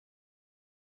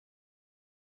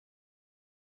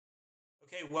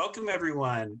Okay, welcome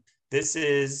everyone. This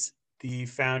is the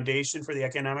Foundation for the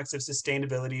Economics of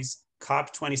Sustainability's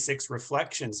COP26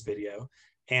 Reflections video.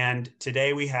 And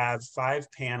today we have 5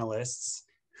 panelists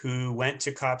who went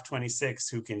to COP26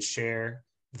 who can share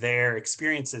their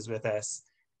experiences with us.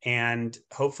 And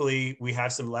hopefully we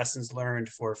have some lessons learned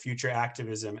for future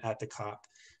activism at the COP.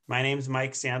 My name is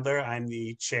Mike Sandler. I'm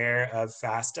the chair of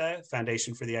Feasta,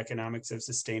 Foundation for the Economics of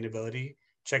Sustainability.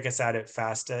 Check us out at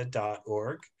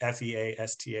feasta.org,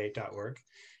 feasta.org.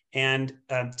 And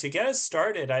to get us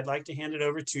started, I'd like to hand it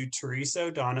over to Theresa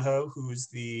O'Donohoe,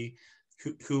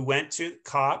 who went to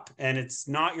COP, and it's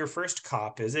not your first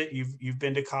COP, is it? You've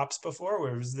been to COPs before,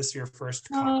 or was this your first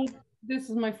COP? This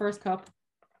is my first COP.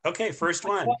 Okay, first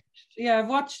one. I've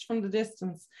watched from the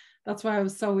distance. That's why I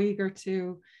was so eager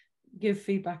to give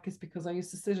feedback, is because I used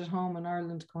to sit at home in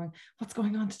Ireland going, what's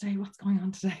going on today? What's going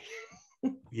on today?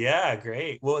 Yeah,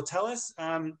 great. Well, tell us,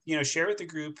 share with the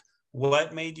group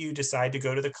what made you decide to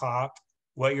go to the COP,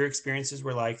 what your experiences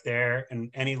were like there, and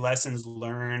any lessons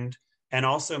learned, and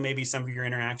also maybe some of your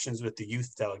interactions with the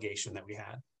youth delegation that we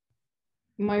had.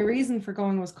 My reason for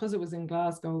going was because it was in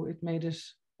Glasgow. It made it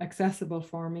accessible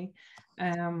for me,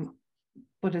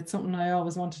 but it's something I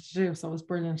always wanted to do, so it was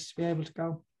brilliant to be able to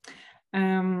go.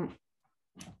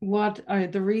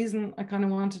 The reason I kind of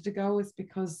wanted to go is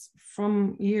because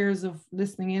from years of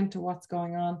listening into what's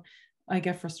going on, I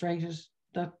get frustrated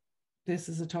that this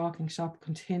is a talking shop,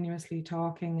 continuously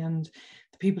talking, and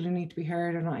the people who need to be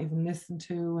heard are not even listened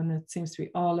to, and it seems to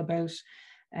be all about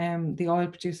the oil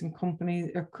producing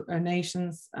companies or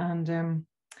nations. And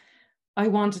I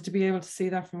wanted to be able to see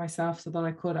that for myself so that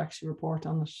I could actually report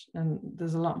on it. And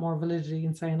there's a lot more validity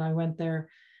in saying I went there,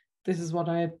 this is what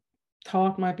I had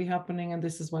thought might be happening, and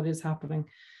this is what is happening,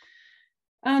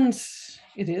 and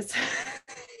it is.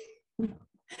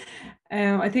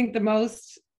 I think the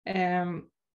most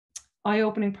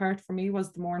eye-opening part for me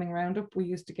was the morning roundup we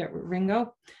used to get with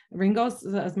Ringo's,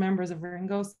 as members of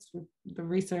Ringo's, the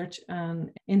research and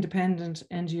independent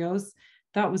NGOs.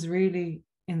 That was really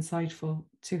insightful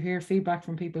to hear feedback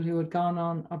from people who had gone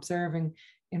on observing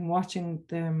in watching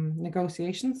the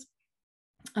negotiations,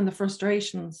 and the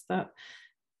frustrations that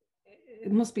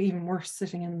it must be even worse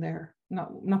sitting in there,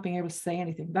 not being able to say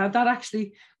anything. That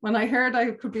actually, when I heard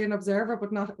I could be an observer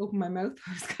but not open my mouth,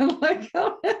 I was kind of like,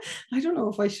 oh, I don't know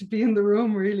if I should be in the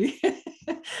room really.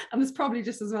 And it's probably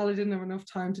just as well I didn't have enough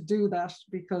time to do that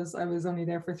because I was only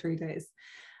there for 3 days.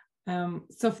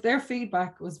 So their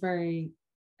feedback was very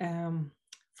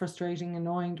frustrating,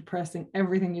 annoying, depressing,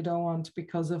 everything you don't want,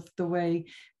 because of the way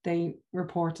they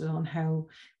reported on how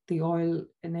the oil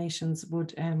nations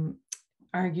would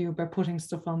argue about putting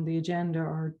stuff on the agenda,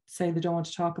 or say they don't want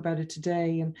to talk about it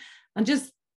today, and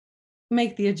just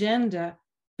make the agenda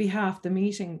be half the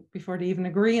meeting before they even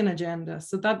agree an agenda.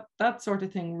 So that sort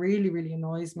of thing really, really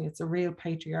annoys me. It's a real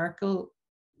patriarchal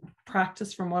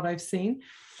practice from what I've seen,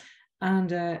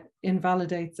 and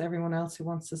invalidates everyone else who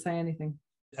wants to say anything.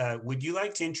 Would you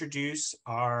like to introduce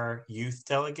our youth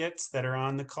delegates that are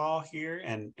on the call here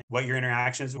and what your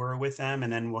interactions were with them?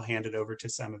 And then we'll hand it over to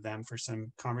some of them for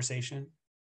some conversation.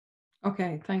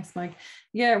 Okay, thanks, Mike.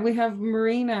 Yeah, we have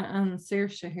Marina and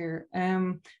Saoirse here.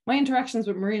 My interactions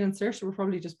with Marina and Saoirse were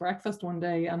probably just breakfast one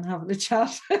day and having a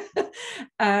chat.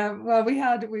 Well,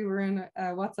 we were in a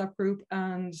WhatsApp group,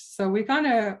 and so we kind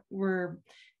of were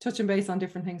touching base on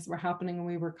different things that were happening,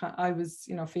 and I was,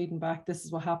 feeding back, this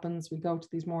is what happens. We go to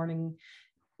these morning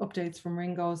updates from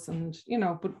Ringo's, and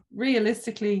but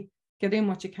realistically, get in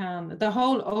what you can. The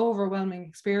whole overwhelming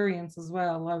experience as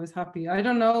well, I was happy. I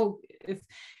don't know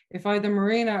if either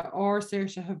Marina or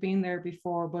Saoirse have been there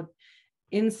before, but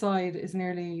inside is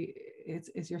nearly, it's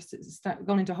you're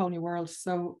going into a whole new world.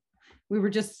 So we were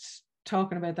just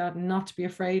talking about that, and not to be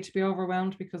afraid to be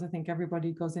overwhelmed, because I think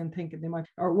everybody goes in thinking they might,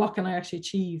 or what can I actually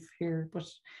achieve here? But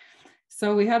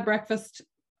so we had breakfast,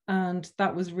 and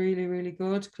that was really, really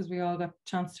good because we all got a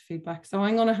chance to feedback. So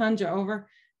I'm going to hand you over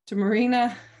to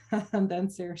Marina and then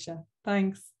Saoirse.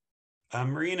 Thanks.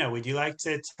 Marina, would you like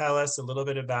to tell us a little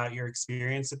bit about your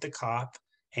experience at the COP?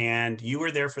 And you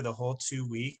were there for the whole 2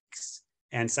 weeks,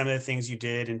 and some of the things you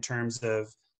did in terms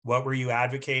of what were you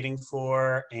advocating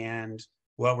for, and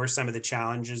what were some of the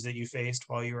challenges that you faced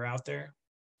while you were out there?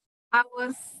 I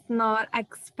was not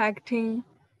expecting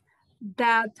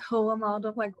that whole amount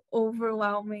of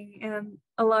overwhelming and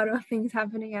a lot of things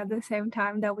happening at the same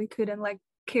time that we couldn't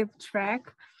keep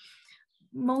track.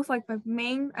 Most my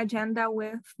main agenda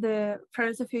with the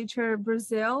Fridays for Future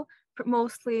Brazil,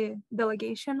 mostly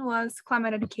delegation, was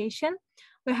climate education.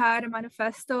 We had a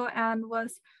manifesto, and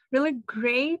was really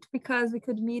great because we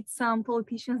could meet some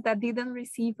politicians that didn't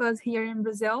receive us here in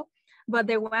Brazil. but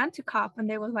they went to COP and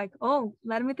they was like, oh,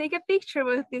 let me take a picture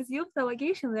with this youth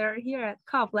delegation that are here at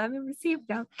COP. Let me receive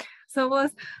them. So it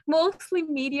was mostly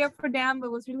media for them, but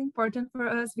it was really important for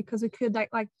us because we could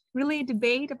like really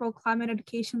debate about climate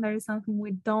education. That is something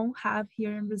we don't have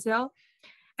here in Brazil.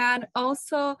 And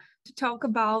also to talk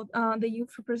about the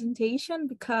youth representation,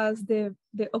 because the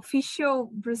official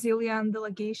Brazilian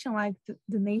delegation, like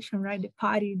the nation, right, the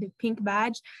party, the pink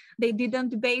badge, they didn't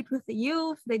debate with the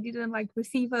youth. They didn't like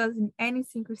receive us in any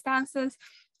circumstances.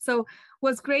 So it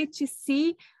was great to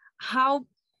see how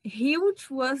huge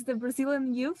was the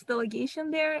Brazilian youth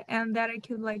delegation there, and that I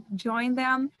could like join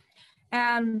them.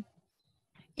 And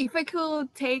if I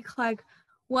could take like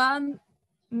one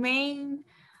main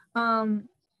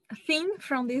thing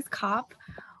from this COP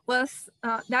was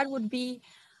that would be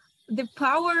the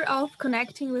power of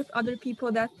connecting with other people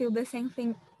that feel the same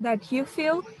thing that you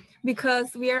feel, because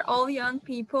we are all young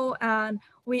people and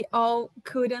we all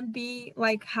couldn't be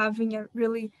like having a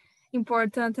really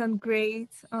important and great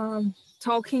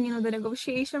talking in the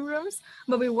negotiation rooms,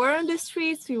 but we were on the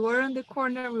streets, we were on the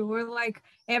corner, we were like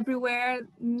everywhere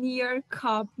near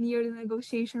COP, near the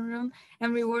negotiation room,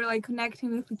 and we were like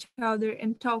connecting with each other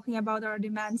and talking about our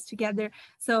demands together.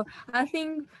 So I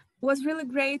think it was really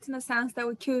great in a sense that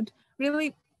we could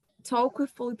really talk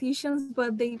with politicians,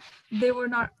 but they were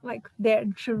not like there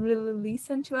to really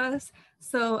listen to us.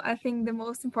 So I think the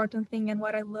most important thing and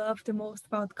what I loved the most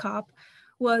about COP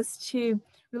was to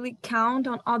really count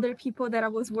on other people that I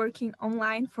was working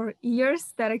online for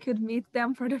years, that I could meet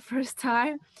them for the first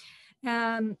time.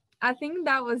 And I think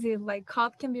that was it. Like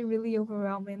COP can be really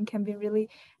overwhelming, can be really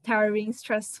tiring,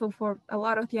 stressful for a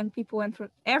lot of young people, and for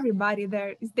everybody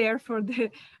there is there for the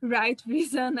right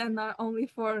reason and not only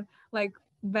for like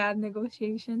bad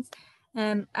negotiations.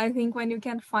 And I think when you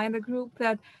can find a group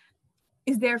that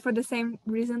is there for the same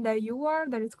reason that you are,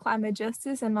 that is climate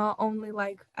justice and not only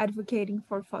like advocating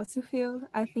for fossil fuel,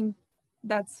 I think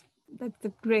that's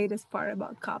the greatest part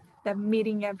about COP, that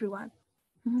meeting everyone.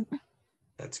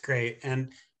 That's great.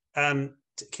 And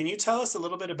can you tell us a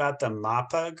little bit about the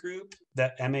MAPA group,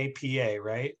 the MAPA,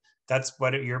 right? That's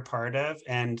what you're part of.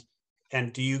 And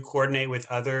do you coordinate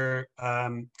with other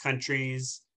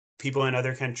countries, people in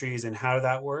other countries, and how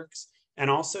that works? And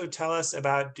also tell us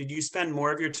about, did you spend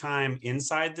more of your time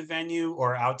inside the venue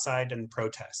or outside in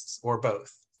protests, or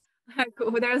both?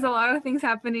 There's a lot of things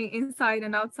happening inside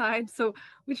and outside, so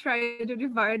we try to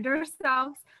divide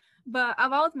ourselves. But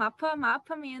about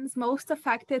MAPA means most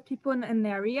affected people in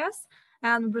areas.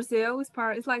 And Brazil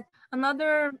is like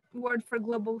another word for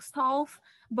global south,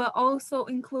 but also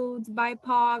includes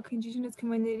BIPOC, indigenous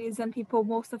communities, and people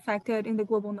most affected in the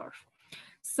global north.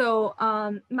 So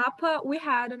MAPA, we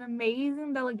had an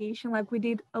amazing delegation. Like we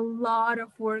did a lot of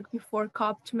work before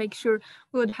COP to make sure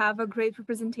we would have a great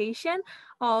representation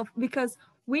of, because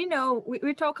we know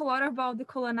we talk a lot about the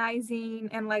colonizing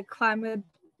and like climate,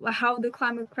 how the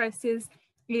climate crisis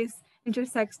is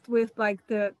intersects with like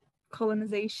the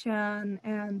colonization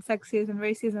and sexism,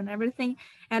 racism, and everything.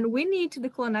 And we need to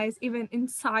decolonize even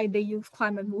inside the youth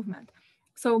climate movement.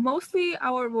 So mostly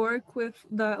our work with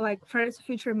the like Fridays for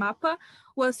Future MAPA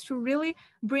was to really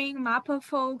bring MAPA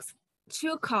folks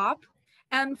to COP,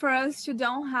 and for us to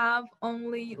don't have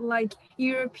only like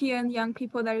European young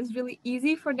people that is really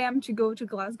easy for them to go to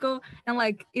Glasgow, and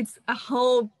like it's a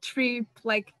whole trip,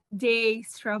 like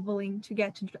days traveling to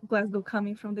get to Glasgow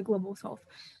coming from the global south.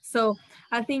 So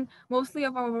I think mostly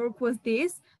of our work was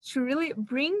this, to really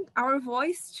bring our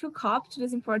voice to COP, to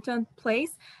this important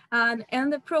place,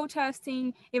 and the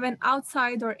protesting, even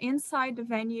outside or inside the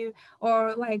venue,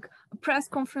 or like press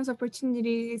conference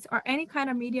opportunities or any kind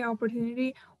of media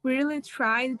opportunity, we really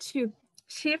tried to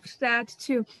shift that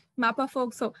to MAPA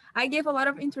folks. So I gave a lot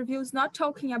of interviews not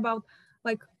talking about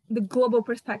like the global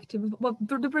perspective, but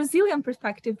the Brazilian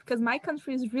perspective, because my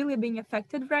country is really being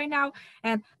affected right now.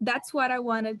 And that's what I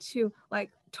wanted to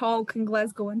like talk in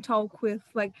Glasgow and talk with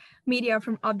like media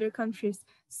from other countries.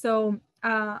 So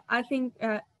I think,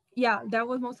 yeah, that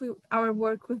was mostly our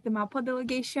work with the MAPA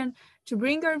delegation, to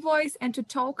bring our voice and to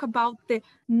talk about the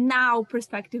now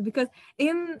perspective, because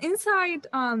inside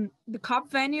the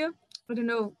COP venue, I don't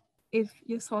know if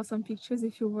you saw some pictures,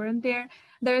 if you weren't there,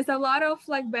 there's a lot of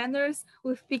like banners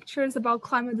with pictures about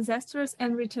climate disasters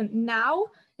and written now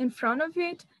in front of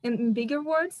it in bigger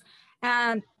words.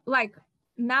 And like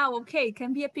now, okay, it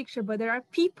can be a picture, but there are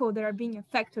people that are being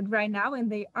affected right now, and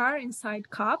they are inside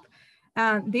COP.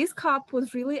 And this COP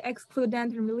was really excluded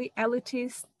and really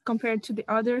elitist compared to the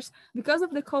others because of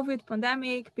the COVID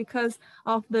pandemic, because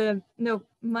of the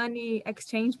money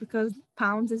exchange, because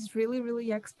pounds is really,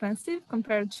 really expensive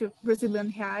compared to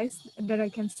Brazilian reais, that I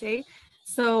can say.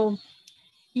 So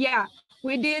yeah,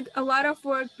 we did a lot of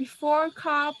work before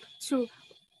COP to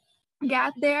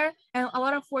get there, and a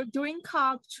lot of work during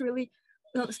COP to really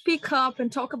speak up and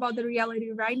talk about the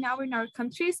reality right now in our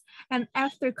countries, and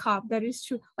after COP, that is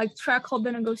to like track all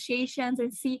the negotiations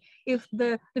and see if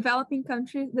the developed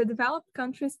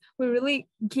countries will really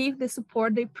give the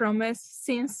support they promised.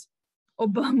 Since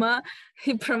Obama,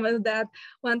 he promised that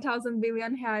 1,000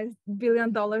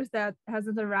 billion dollars that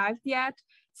hasn't arrived yet.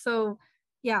 So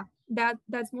yeah,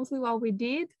 that's mostly what we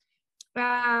did.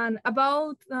 And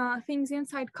about things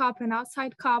inside COP and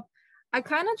outside COP, I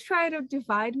kind of try to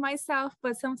divide myself,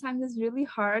 but sometimes it's really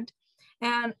hard.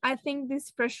 And I think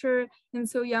this pressure in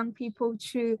so young people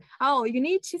to, oh, you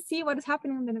need to see what is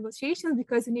happening in the negotiations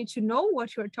because you need to know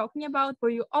what you're talking about, but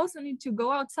you also need to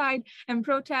go outside and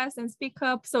protest and speak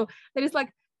up. So there is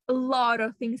like a lot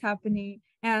of things happening.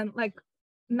 And like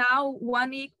now,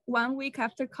 1 week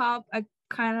after COP,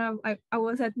 I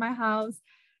was at my house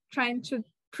trying to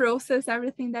process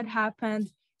everything that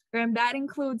happened. And that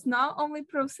includes not only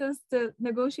process the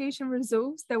negotiation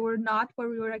results that were not what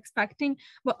we were expecting,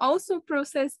 but also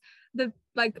process the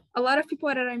like a lot of people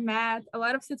that I met, a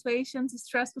lot of situations,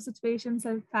 stressful situations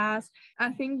have passed.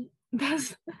 I think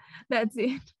that's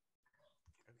it.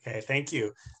 Okay, thank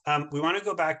you. We want to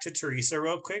go back to Theresa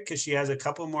real quick because she has a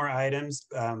couple more items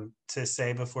to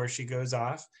say before she goes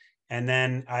off. And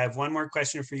then I have one more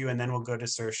question for you, and then we'll go to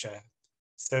Saoirse.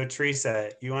 So Theresa,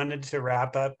 you wanted to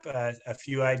wrap up a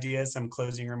few ideas, some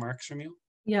closing remarks from you?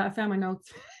 Yeah, I found my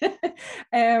notes.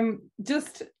 And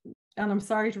I'm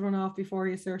sorry to run off before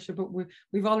you, Saoirse, but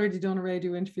we've already done a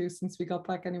radio interview since we got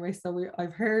back anyway. So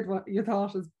I've heard what you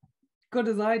thought as good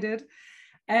as I did.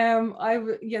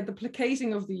 The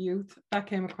placating of the youth, that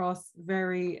came across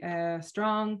very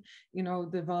strong. You know,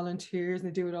 the volunteers,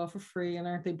 they do it all for free, and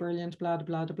aren't they brilliant? Blah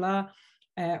blah blah blah.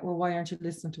 Well, why aren't you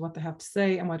listening to what they have to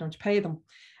say, and why don't you pay them?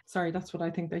 Sorry, that's what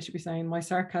I think they should be saying. My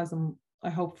sarcasm,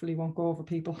 I hopefully won't go over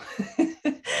people.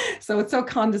 So it's so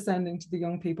condescending to the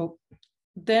young people.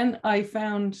 Then I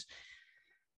found,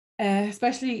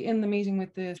 especially in the meeting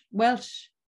with the Welsh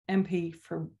MP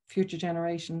for Future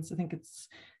Generations, I think it's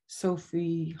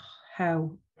Sophie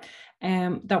Howe,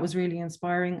 that was really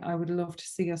inspiring. I would love to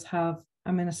see us have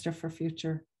a minister for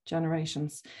future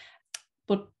generations.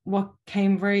 But what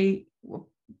became very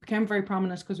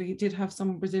prominent, because we did have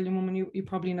some Brazilian woman, you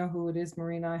probably know who it is,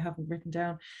 Marina, I haven't written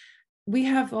down. We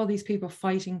have all these people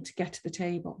fighting to get to the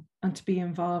table and to be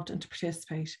involved and to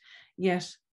participate. Yet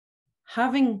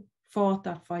having fought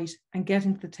that fight and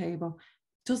getting to the table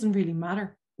doesn't really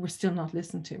matter. We're still not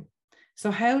listened to.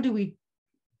 So how do we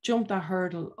jump that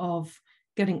hurdle of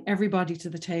getting everybody to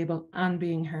the table and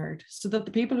being heard, so that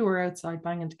the people who are outside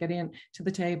banging to get in to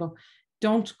the table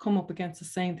don't come up against the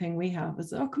same thing we have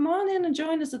as, oh, come on in and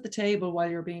join us at the table while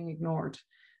you're being ignored.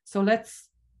 So let's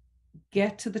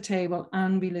get to the table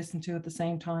and be listened to at the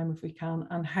same time if we can.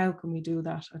 And how can we do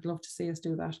that? I'd love to see us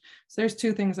do that. So there's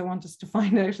two things I want us to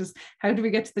find out is, how do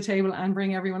we get to the table and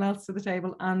bring everyone else to the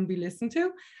table and be listened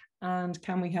to? And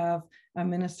can we have a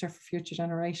minister for future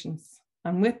generations?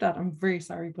 And with that, I'm very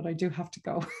sorry, but I do have to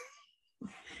go.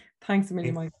 Thanks a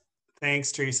million, Mike.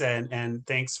 Thanks, Theresa, and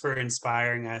thanks for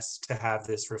inspiring us to have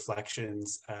this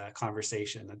reflections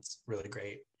conversation. That's really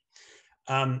great.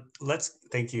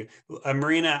 Thank you.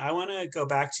 Marina, I want to go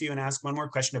back to you and ask one more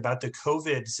question about the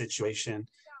COVID situation,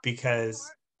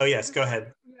 because, oh yes, go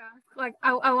ahead. Yeah, like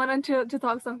I wanted to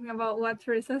talk something about what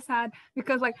Theresa said,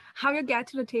 because like how you get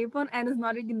to the table and is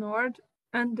not ignored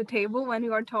on the table when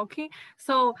you are talking.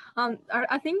 So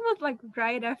I think it was like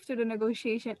right after the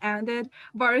negotiation ended,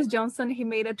 Boris Johnson, he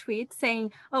made a tweet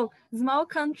saying, oh, small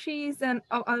countries and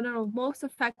I don't know, most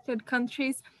affected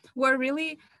countries were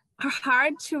really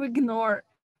hard to ignore.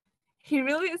 He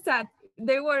really said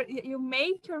you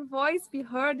make your voice be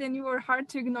heard and you were hard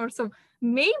to ignore. So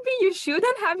maybe you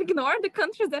shouldn't have ignored the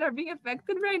countries that are being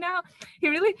affected right now. He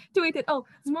really tweeted, oh,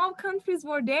 small countries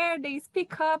were there, they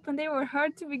speak up and they were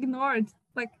hard to be ignored.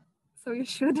 Like, so you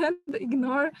shouldn't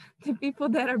ignore the people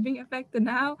that are being affected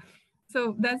now.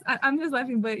 So I'm just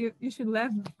laughing, but you should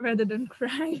laugh rather than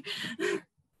cry.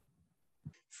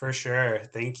 For sure,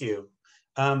 thank you.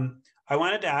 I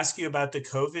wanted to ask you about the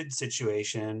COVID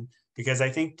situation, because I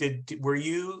think, did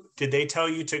they tell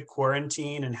you to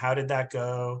quarantine, and how did that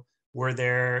go? Were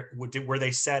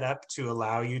they set up to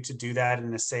allow you to do that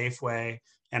in a safe way?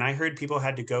 And I heard people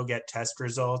had to go get test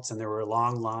results and there were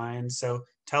long lines. So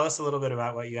tell us a little bit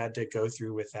about what you had to go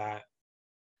through with that.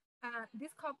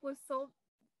 This COP was so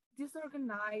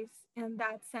disorganized in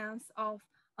that sense of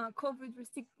COVID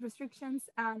restrictions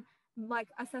and like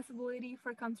accessibility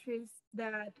for countries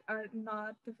that are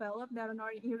not developed, that are not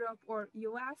in Europe or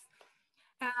US.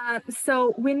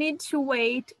 So we need to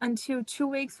wait until 2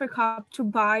 weeks for COP to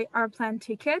buy our plane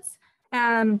tickets,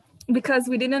 because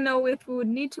we didn't know if we would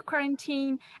need to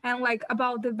quarantine. And like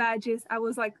about the badges, I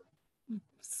was like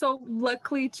so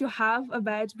lucky to have a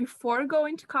badge before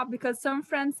going to COP, because some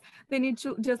friends, they need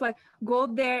to just like go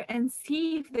there and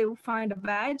see if they will find a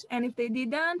badge, and if they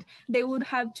didn't, they would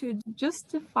have to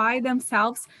justify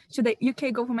themselves to the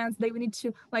UK government. They would need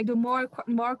to like do more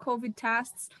COVID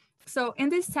tests. So in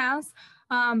this sense,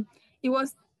 it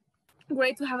was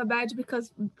great to have a badge,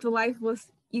 because the life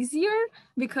was easier,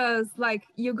 because like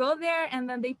you go there and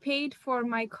then they paid for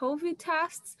my COVID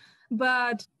tests,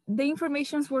 but the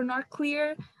informations were not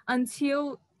clear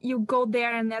until you go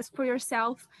there and ask for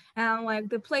yourself, and like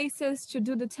the places to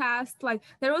do the test. Like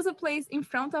there was a place in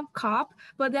front of COP,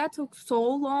 but that took so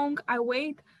long.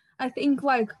 I think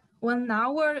like 1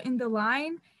 hour in the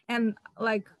line, and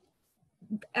like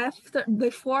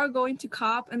before going to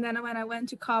COP, and then when I went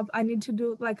to COP, I need to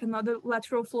do like another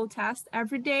lateral flow test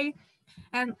every day,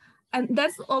 and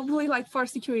that's obviously like for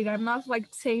security. I'm not like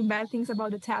saying bad things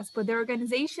about the test, but the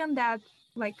organization that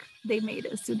like they made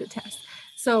us do the test.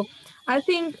 So I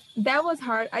think that was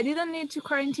hard. I didn't need to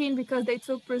quarantine because they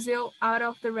took Brazil out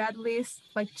of the red list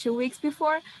like 2 weeks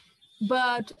before.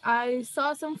 But I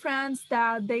saw some friends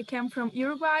that they came from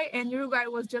Uruguay, and Uruguay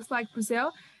was just like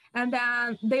Brazil. And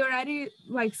then they already,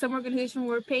 like some organization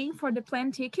were paying for the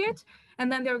plane ticket. And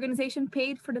then the organization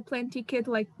paid for the plane ticket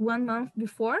like 1 month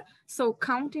before. So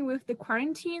counting with the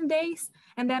quarantine days.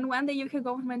 And then when the UK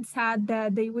government said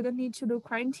that they wouldn't need to do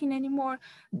quarantine anymore,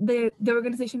 the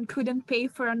organization couldn't pay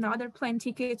for another plane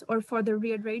ticket or for the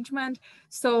rearrangement.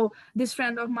 So this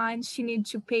friend of mine, she needed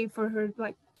to pay for her,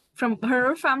 like, from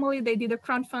her family, they did a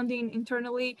crowdfunding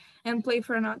internally and pay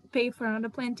for another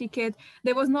plane ticket.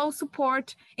 There was no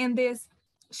support in this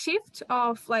shift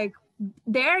of like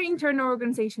their internal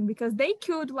organization, because they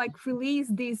could like release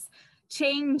this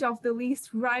change of the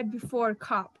list right before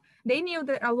COP. They knew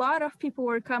that a lot of people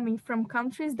were coming from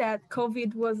countries that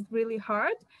COVID was really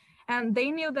hard, and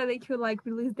they knew that they could like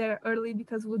release there early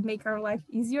because it would make our life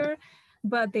easier,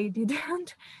 but they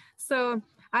didn't. So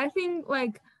I think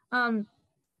like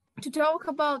to talk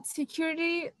about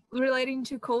security relating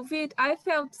to COVID, I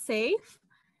felt safe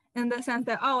in the sense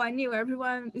that, oh, I knew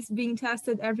everyone is being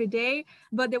tested every day,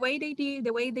 but the way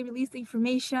they released the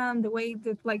information, the way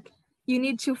that like you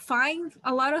need to find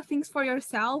a lot of things for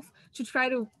yourself to try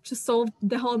to solve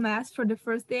the whole mess for the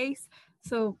first days.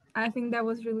 So I think that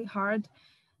was really hard,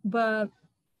 but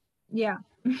yeah,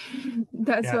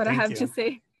 that's what I have to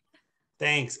say.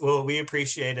 Thanks. Well, we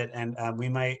appreciate it. And we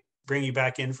might bring you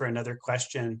back in for another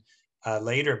question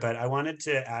later, but I wanted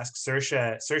to ask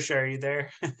Saoirse. Saoirse, are you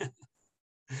there?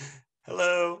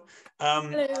 Hello.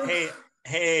 Hello.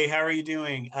 Hey, how are you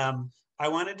doing? I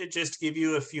wanted to just give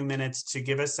you a few minutes to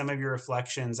give us some of your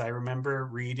reflections. I remember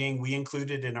reading, we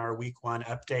included in our week 1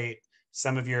 update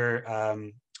some of your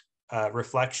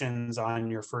reflections on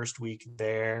your first week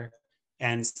there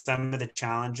and some of the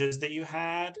challenges that you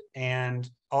had. And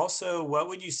also, what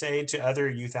would you say to other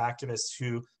youth activists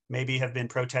who maybe have been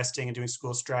protesting and doing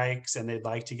school strikes and they'd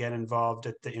like to get involved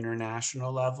at the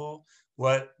international level?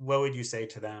 What would you say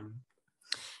to them?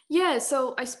 Yeah,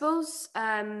 so I suppose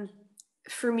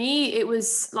for me, it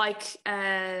was like,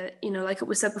 like it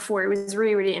was said before, it was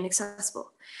really, really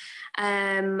inaccessible.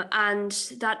 And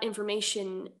that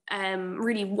information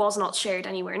really was not shared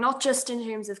anywhere, not just in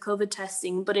terms of COVID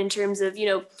testing, but in terms of,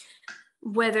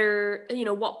 whether,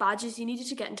 what badges you needed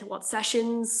to get into what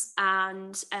sessions,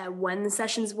 and when the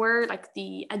sessions were, like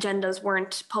the agendas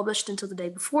weren't published until the day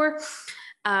before.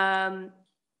 And,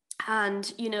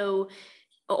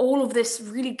 all of this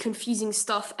really confusing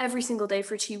stuff every single day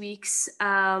for 2 weeks,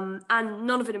 and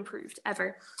none of it improved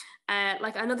ever.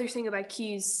 Like another thing about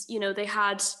queues, they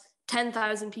had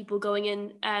 10,000 people going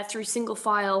in through single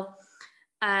file.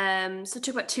 So it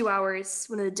took about 2 hours,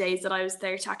 one of the days that I was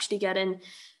there, to actually get in,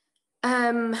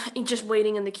 just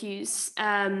waiting in the queues.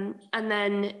 And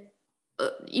then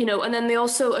they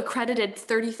also accredited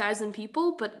 30,000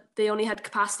 people, but they only had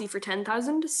capacity for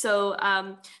 10,000. So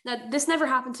now this never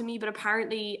happened to me, but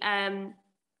apparently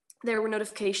there were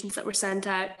notifications that were sent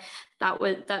out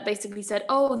that basically said,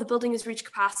 oh, the building has reached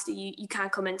capacity, you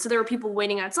can't come in. So there were people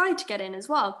waiting outside to get in as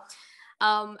well.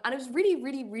 And it was really,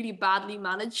 really, really badly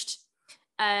managed.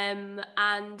 And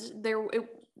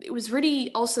it was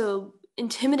really also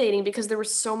intimidating because there were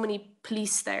so many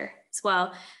police there as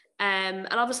well. And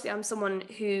obviously I'm someone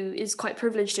who is quite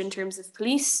privileged in terms of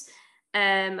police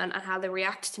and how they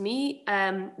react to me.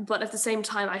 But at the same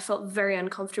time, I felt very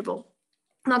uncomfortable,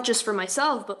 not just for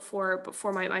myself, but for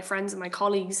my friends and my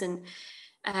colleagues. And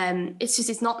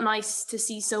it's not nice to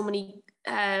see so many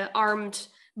armed,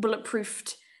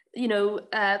 bulletproofed,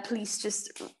 police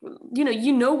just,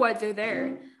 why they're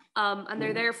there. And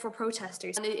they're there for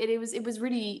protesters. And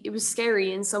it was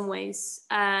scary in some ways,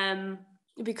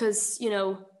 because,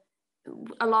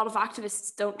 a lot of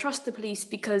activists don't trust the police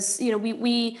because,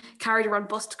 we carried around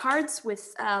bust cards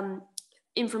with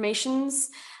informations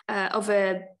of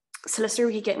a solicitor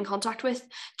we could get in contact with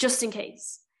just in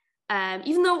case.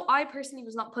 Even though I personally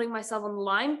was not putting myself on the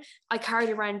line, I carried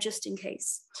around just in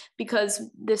case, because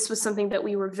this was something that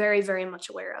we were very, very much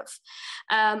aware of.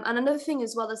 And another thing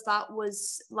as well as that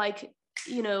was like,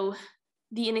 the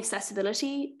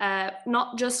inaccessibility,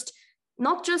 not just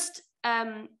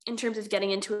in terms of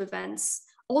getting into events,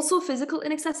 also physical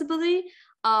inaccessibility.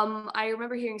 I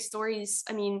remember hearing stories,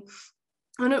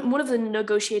 one of the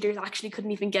negotiators actually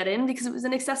couldn't even get in because it was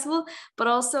inaccessible. But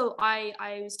also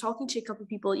I was talking to a couple of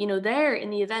people, there in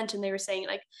the event, and they were saying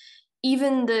like,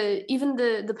 even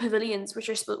the pavilions,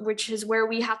 which is where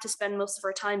we had to spend most of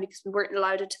our time because we weren't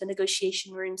allowed into the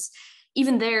negotiation rooms,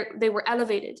 even there they were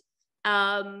elevated.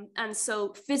 And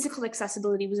so physical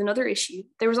accessibility was another issue.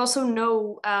 There was also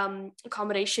no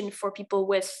accommodation for people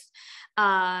with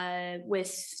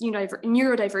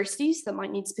neurodiversities that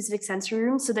might need specific sensory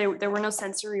rooms. So there were no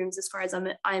sensory rooms, as far as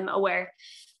I'm aware,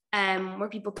 where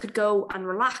people could go and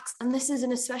relax. And this is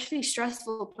an especially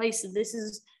stressful place. And this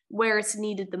is where it's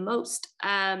needed the most.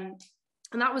 And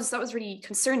that was really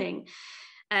concerning.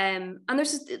 And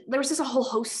there was just a whole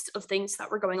host of things that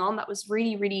were going on that was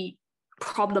really, really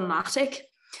problematic.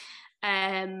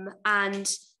 And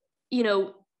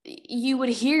you would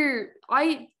hear,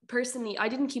 I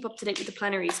didn't keep up to date with the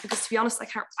plenaries because, to be honest,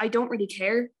 I don't really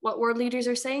care what world leaders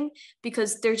are saying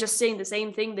because they're just saying the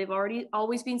same thing they've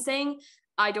always been saying.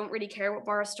 I don't really care what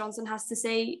Boris Johnson has to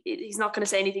say. He's not going to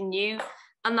say anything new.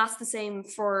 And that's the same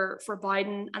for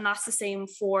Biden, and that's the same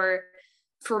for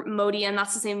Modi, and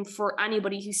that's the same for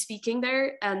anybody who's speaking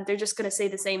there. And they're just going to say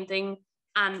the same thing,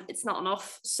 and it's not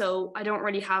enough. So I don't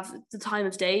really have the time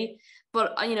of day.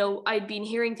 But, I'd been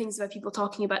hearing things about people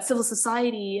talking about civil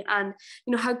society and,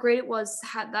 how great it was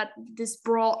that this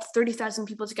brought 30,000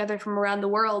 people together from around the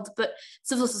world, but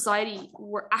civil society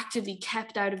were actively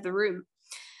kept out of the room.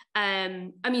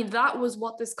 That was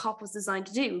what this COP was designed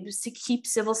to do, was to keep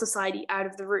civil society out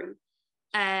of the room.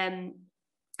 And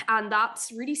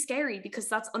that's really scary because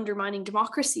that's undermining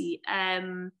democracy.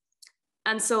 And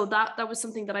so that was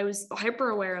something that I was hyper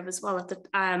aware of as well at the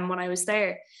when I was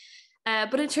there.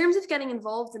 But in terms of getting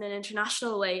involved in an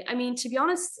international way, to be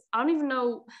honest, I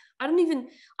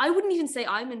wouldn't even say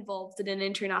I'm involved in an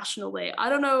international way. I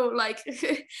don't know,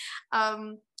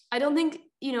 I don't think,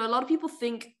 a lot of people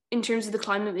think in terms of the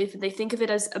climate movement, they think of it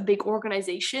as a big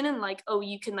organization and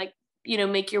you can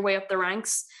make your way up the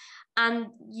ranks. And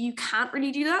you can't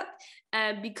really do that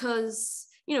because,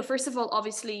 first of all,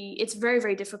 obviously it's very,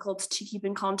 very difficult to keep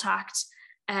in contact.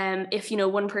 If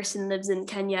one person lives in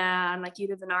Kenya and you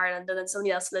live in Ireland, and then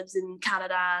somebody else lives in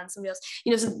Canada and somebody else,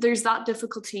 so there's that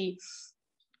difficulty.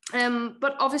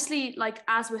 But obviously,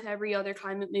 as with every other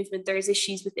climate movement, there's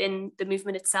issues within the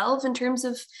movement itself in terms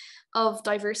of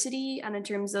diversity and in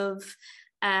terms of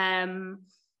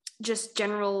just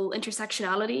general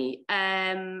intersectionality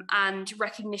and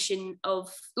recognition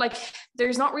of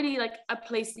there's not really a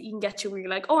place that you can get to where you're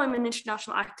like, oh, I'm an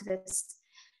international activist.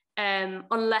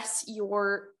 Unless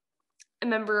you're a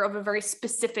member of a very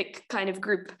specific kind of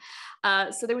group.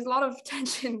 So there was a lot of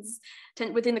tensions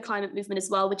within the climate movement as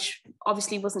well, which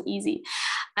obviously wasn't easy.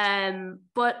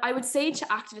 But I would say to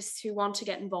activists who want to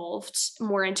get involved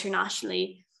more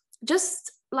internationally,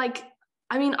 just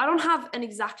I don't have an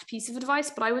exact piece of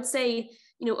advice, but I would say,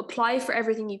 apply for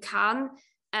everything you can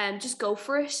and just go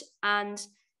for it. And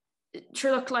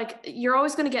sure, look, you're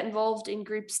always going to get involved in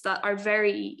groups that are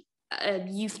very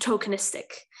youth tokenistic,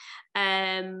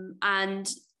 and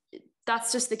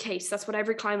that's just the case. That's what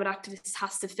every climate activist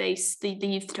has to face, the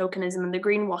youth tokenism and the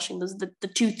greenwashing. Those are the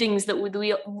two things that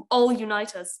we all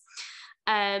unite us.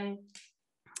 And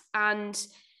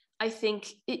I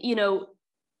think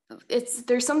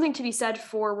there's something to be said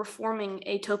for reforming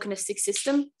a tokenistic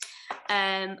system,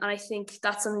 and I think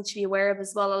that's something to be aware of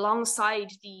as well. Alongside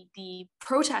the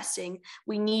protesting,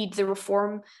 we need the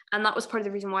reform, and that was part of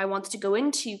the reason why I wanted to go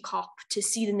into COP, to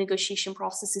see the negotiation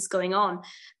processes going on,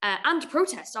 and to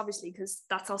protest, obviously, because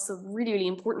that's also really, really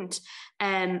important,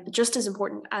 just as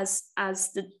important as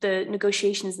the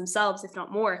negotiations themselves, if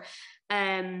not more.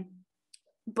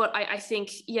 But I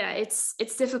think,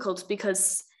 it's difficult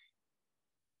because,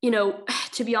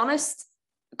 to be honest,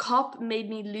 COP made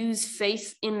me lose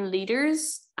faith in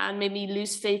leaders and made me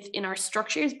lose faith in our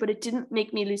structures, but it didn't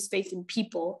make me lose faith in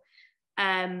people.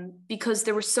 because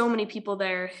there were so many people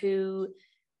there who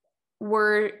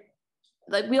were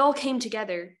like, we all came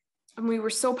together and we were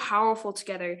so powerful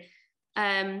together.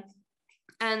 And,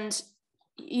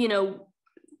 you know,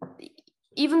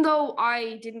 even though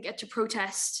I didn't get to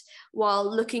protest while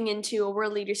looking into a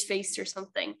world leader's face or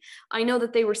something, I know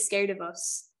that they were scared of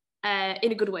us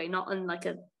in a good way, not in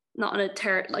a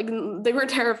terror, like they weren't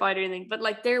terrified or anything, but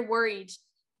like they're worried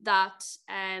that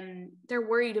they're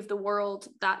worried of the world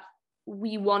that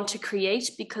we want to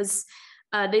create because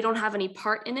they don't have any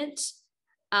part in it.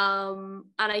 And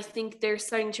I think they're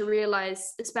starting to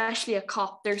realize, especially at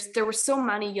COP, there were so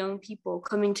many young people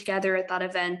coming together at that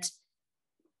event.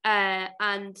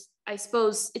 And I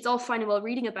suppose it's all fine and well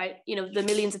reading about, you know, the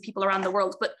millions of people around the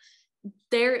world, but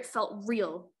there it felt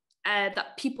real,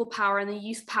 that people power and the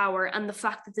youth power and the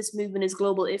fact that this movement is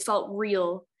global, it felt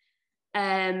real.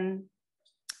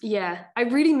 Yeah, I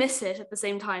really miss it at the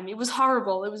same time. It was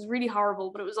horrible. It was really horrible,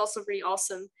 but it was also really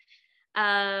awesome.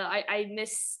 I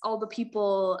miss all the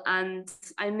people and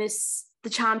I miss the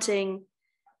chanting.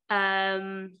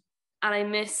 And I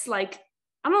miss, like,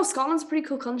 I don't know, Scotland's a pretty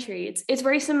cool country. It's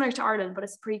very similar to Ireland, but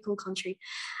it's a pretty cool country.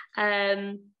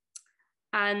 And,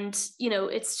 you know,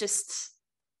 it's just,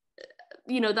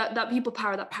 you know, that people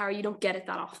power, that power, you don't get it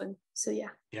that often. So yeah.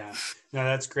 Yeah, no,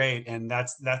 that's great. And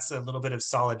that's a little bit of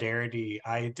solidarity.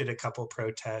 I did a couple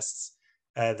protests,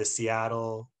 the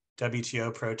Seattle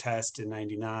WTO protest in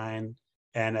 '99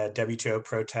 and a WTO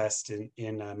protest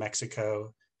in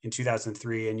Mexico in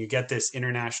 2003. And you get this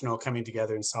international coming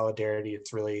together in solidarity.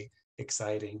 It's really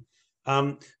exciting.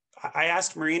 I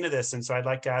asked Marina this, and so I'd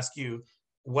like to ask you,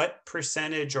 what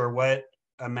percentage or what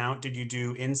amount did you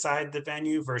do inside the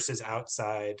venue versus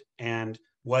outside? And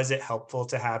was it helpful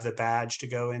to have the badge to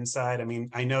go inside? I mean,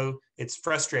 I know it's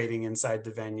frustrating inside the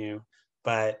venue,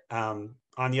 but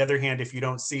on the other hand, if you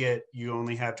don't see it, you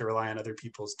only have to rely on other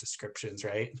people's descriptions,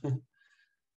 right?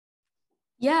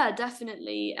 Yeah,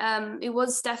 definitely. It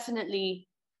was definitely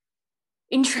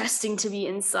interesting to be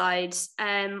inside.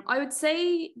 I would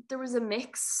say there was a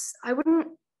mix. I wouldn't,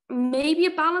 maybe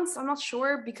a balance, I'm not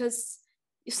sure, because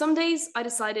some days I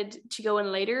decided to go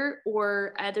in later,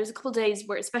 or there's a couple of days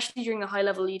where, especially during the high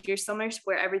level leaders summit,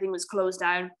 where everything was closed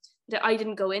down, that I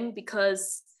didn't go in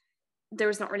because there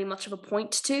was not really much of a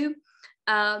point to.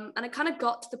 And it kind of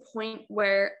got to the point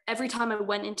where every time I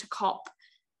went into COP,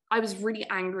 I was really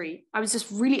angry. I was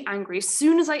just really angry. As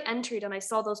soon as I entered and I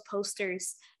saw those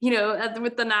posters, you know,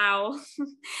 with the now,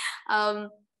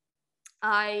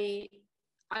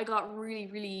 I got really,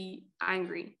 really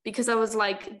angry because I was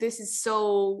like, this is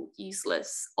so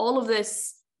useless. All of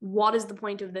this, what is the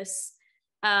point of this?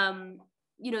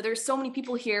 You know, there's so many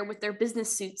people here with their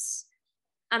business suits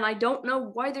and I don't know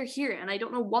why they're here and I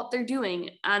don't know what they're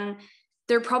doing. And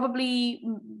they're probably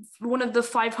one of the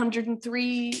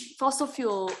 503 fossil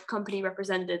fuel company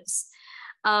representatives.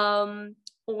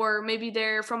 Or maybe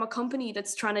they're from a company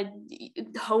that's trying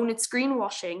to hone its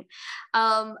greenwashing.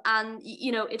 And,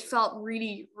 you know, it felt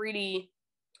really, really,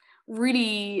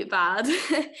 really bad.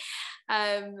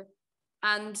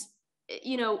 And,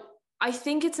 you know, I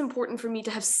think it's important for me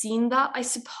to have seen that, I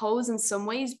suppose, in some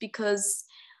ways, because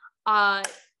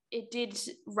it did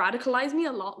radicalize me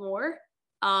a lot more,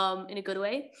 in a good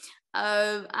way.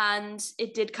 And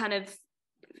it did kind of,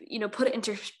 you know, put it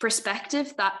into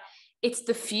perspective that it's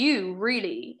the few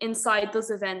really inside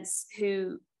those events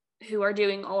who are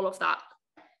doing all of that.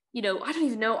 You know, I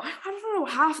don't know what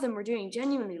half of them were doing,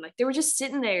 genuinely. Like, they were just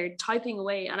sitting there typing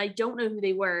away and I don't know who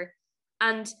they were.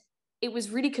 And it was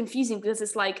really confusing because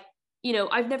it's like, you know,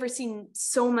 I've never seen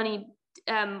so many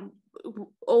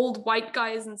old white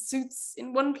guys in suits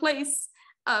in one place.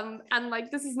 And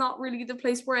like, this is not really the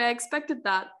place where I expected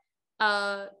that.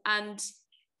 And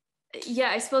yeah,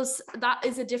 I suppose that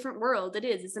is a different world.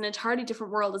 It's an entirely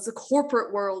different world. It's a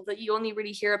corporate world that you only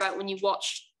really hear about when you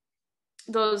watch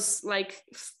those like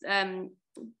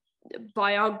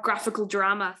biographical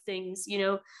drama things, you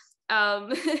know.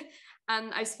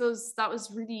 And I suppose that was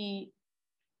really,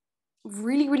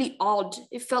 really, really odd.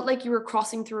 It felt like you were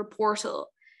crossing through a portal,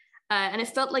 and it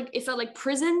felt like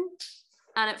prison,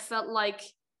 and it felt like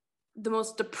the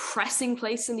most depressing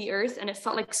place on the earth, and it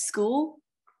felt like school,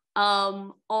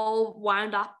 all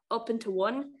wound up into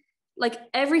one. Like,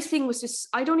 everything was just,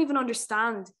 I don't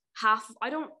understand half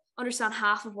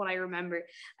of what I remember.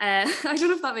 I don't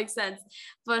know if that makes sense,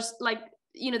 but like,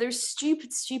 you know, there's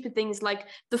stupid things, like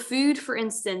the food, for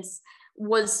instance,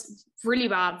 was really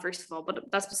bad, first of all,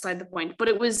 but that's beside the point. But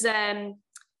it was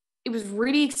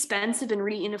really expensive and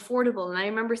really unaffordable. And I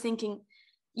remember thinking,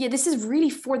 yeah, this is really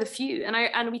for the few.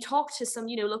 And we talked to some,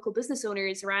 you know, local business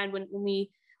owners around when we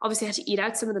obviously had to eat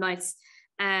out some of the nights.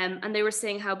 And they were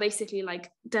saying how basically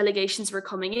like delegations were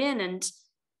coming in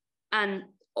and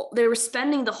they were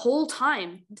spending the whole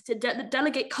time,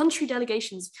 country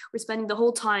delegations were spending the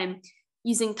whole time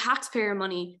using taxpayer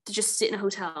money to just sit in a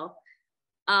hotel.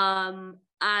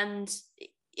 And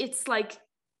it's like,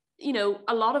 you know,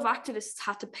 a lot of activists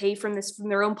had to pay from this from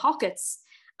their own pockets.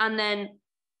 And then,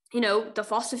 you know, the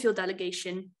fossil fuel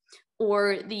delegation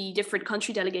or the different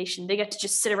country delegation, they get to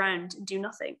just sit around and do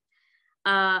nothing.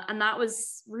 And that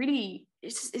was really,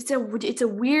 it's a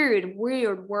weird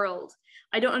world.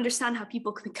 I don't understand how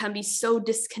people can be so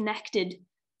disconnected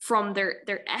from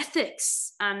their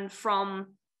ethics and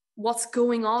from what's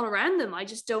going on around them. I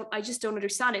just don't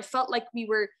understand. It felt like we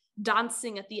were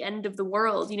dancing at the end of the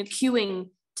world, you know, queuing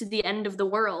to the end of the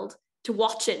world to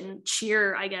watch it and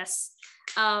cheer, I guess.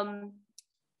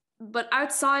 But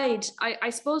outside, I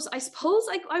suppose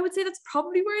I would say that's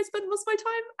probably where I spent most of my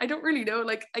time. I don't really know.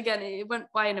 Like, again, it went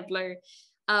by in a blur.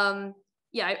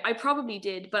 Yeah, I probably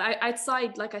did. But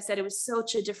outside, like I said, it was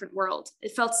such a different world.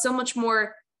 It felt so much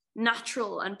more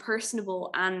natural and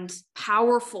personable and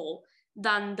powerful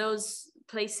than those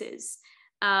places.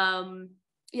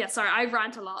 Yeah, sorry, I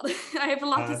rant a lot. I have a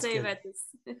lot to say about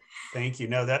this. Thank you.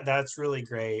 No, that's really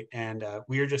great. And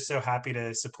we are just so happy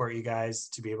to support you guys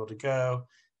to be able to go.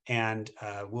 And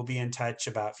we'll be in touch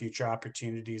about future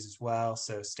opportunities as well.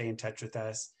 So stay in touch with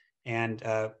us. And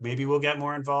maybe we'll get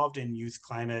more involved in youth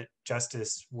climate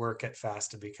justice work at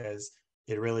Feasta, because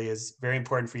it really is very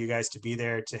important for you guys to be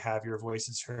there, to have your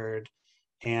voices heard.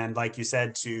 And like you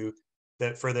said,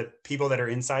 for the people that are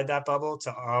inside that bubble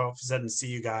to all of a sudden see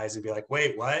you guys and be like,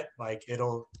 wait, what? Like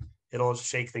it'll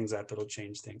shake things up, it'll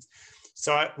change things.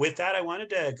 So with that, I wanted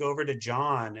to go over to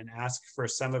John and ask for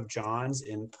some of John's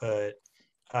input,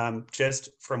 just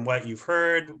from what you've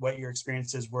heard, what your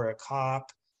experiences were at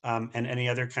COP, and any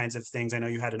other kinds of things. I know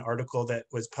you had an article that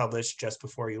was published just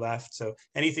before you left. So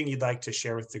anything you'd like to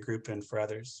share with the group and for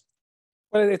others?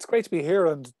 Well, it's great to be here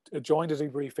and join the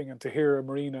debriefing and to hear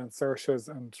Marina and Saoirse's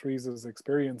and Theresa's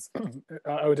experience.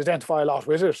 I would identify a lot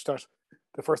with it, that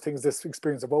the first thing is this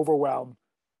experience of overwhelm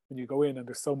when you go in and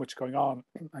there's so much going on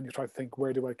and you try to think,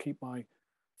 where do I keep my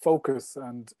focus?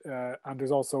 And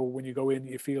there's also, when you go in,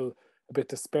 you feel a bit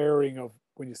despairing of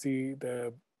when you see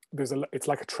it's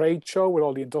like a trade show with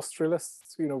all the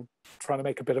industrialists, you know, trying to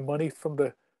make a bit of money from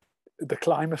the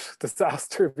climate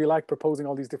disaster, if you like, proposing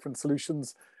all these different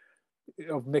solutions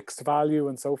of mixed value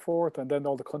and so forth, and then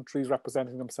all the countries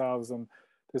representing themselves, and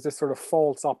there's this sort of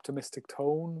false optimistic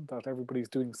tone that everybody's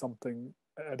doing something,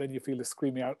 and then you feel the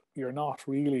screaming out, you're not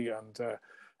really,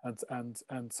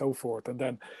 and so forth, and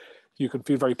then you can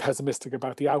feel very pessimistic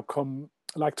about the outcome.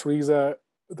 Like Theresa,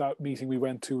 that meeting we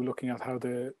went to, looking at how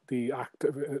the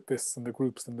activists and the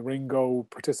groups in the Ringo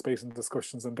participate in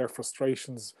discussions and their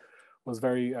frustrations, was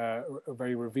very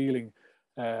revealing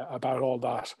about all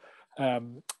that.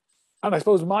 And I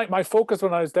suppose my focus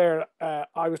when I was there,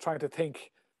 I was trying to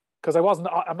think, because I'm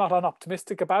not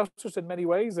unoptimistic about it in many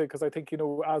ways, because I think, you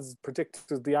know, as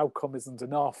predicted, the outcome isn't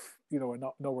enough, you know, and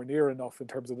nowhere near enough in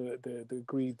terms of the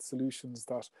agreed solutions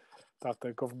that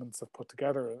the governments have put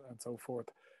together and so forth.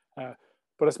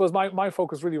 But I suppose my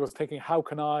focus really was thinking, how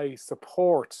can I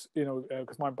support, you know,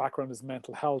 because my background is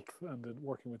mental health and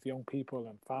working with young people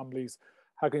and families,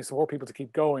 how can you support people to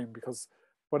keep going? Because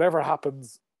whatever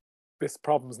happens, this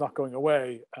problem is not going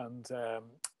away, and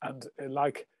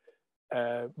like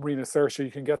Marina, Saoirse, you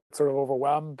can get sort of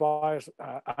overwhelmed by it,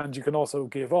 and you can also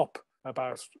give up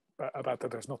about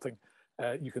that. There's nothing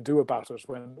you can do about it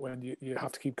when you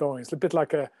have to keep going. It's a bit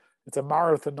like it's a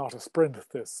marathon, not a sprint.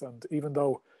 This, and even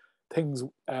though things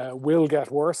will get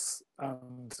worse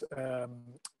and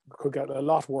could get a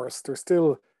lot worse, there's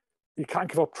still, you can't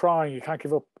give up trying. You can't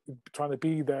give up trying to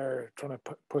be there, trying to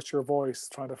push your voice,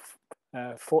 trying to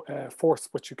force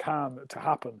what you can to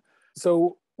happen.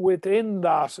 So within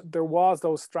that, there was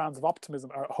those strands of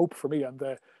optimism or hope for me, and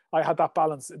I had that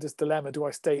balance, this dilemma: do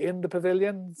I stay in the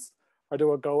pavilions or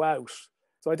do I go out?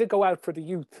 So I did go out for the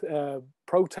youth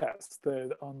protest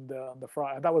on the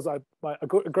Friday, and that was a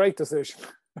great decision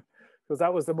because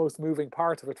that was the most moving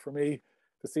part of it for me,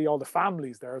 to see all the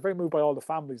families there. I was very moved by all the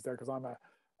families there, because I'm a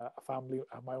family,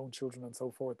 I have my own children and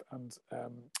so forth, and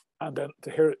then to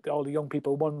hear all the young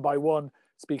people one by one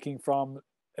speaking from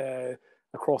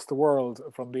across the world,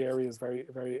 from the areas very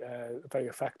very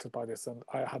affected by this. And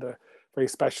I had a very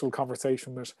special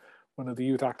conversation with one of the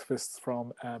youth activists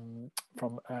from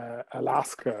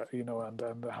Alaska, you know,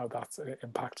 and how that's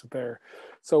impacted there.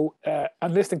 So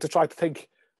and listening to try to think,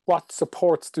 what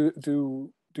supports do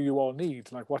you all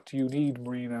need? Like, what do you need,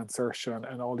 Marina and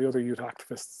Saoirse and all the other youth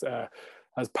activists,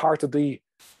 as part of the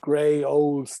grey,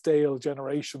 old, stale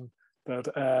generation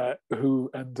that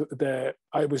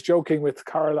I was joking with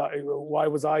Caroline, why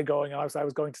was I going? And I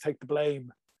was going to take the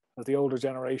blame as the older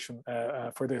generation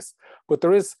for this. But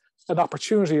there is an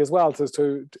opportunity as well as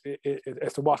to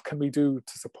what can we do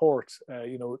to support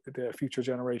the future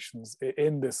generations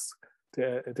in this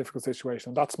difficult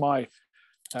situation. That's my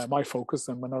focus.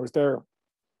 And when I was there,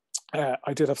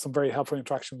 I did have some very helpful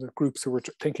interactions with groups who were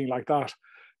thinking like that.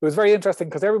 It was very interesting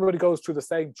because everybody goes through the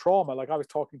same trauma. Like I was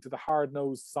talking to the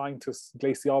hard-nosed scientists,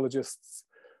 glaciologists,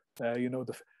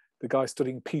 the guy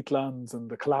studying peatlands and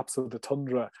the collapse of the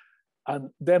tundra,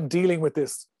 and them dealing with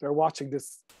this. They're watching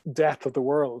this death of the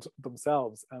world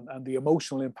themselves, and the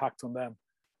emotional impact on them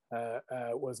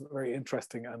was very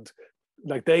interesting. And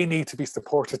like they need to be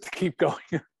supported to keep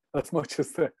going as much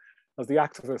as the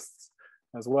activists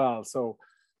as well. So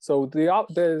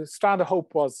the strand of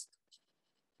hope was,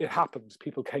 it happened.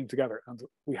 People came together, and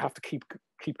we have to keep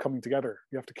coming together.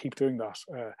 We have to keep doing that.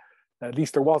 At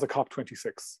least there was a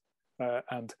COP26,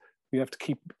 and we have to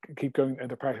keep going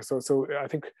into practice. So I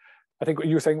think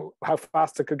you were saying how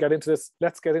fast it could get into this.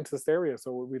 Let's get into this area.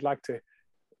 So we'd like to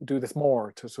do this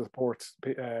more to support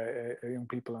young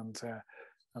people and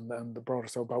the broader,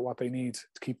 so about what they need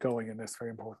to keep going in this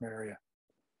very important area.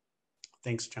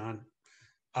 Thanks, John.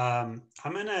 I'm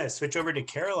going to switch over to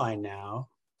Caroline now.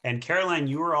 And Caroline,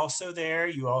 you were also there.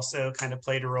 You also kind of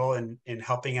played a role in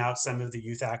helping out some of the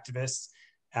youth activists.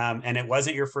 And it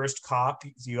wasn't your first COP.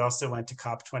 You also went to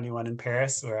COP 21 in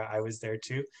Paris, where I was there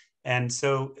too. And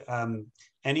so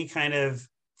any kind of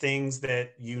things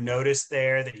that you noticed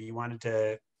there that you wanted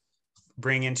to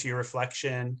bring into your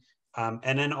reflection?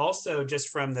 And then also just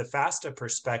from the Feasta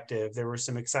perspective, there were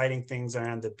some exciting things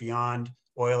around the Beyond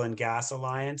Oil and Gas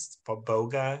Alliance,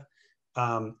 BOGA,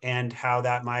 and how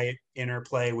that might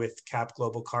interplay with CAP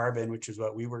Global Carbon, which is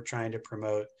what we were trying to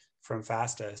promote from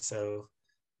Feasta. So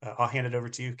I'll hand it over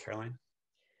to you, Caroline.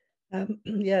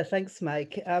 Yeah, thanks,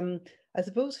 Mike. I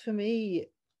suppose for me,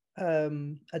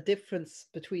 a difference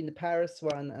between the Paris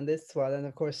one and this one, and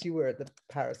of course you were at the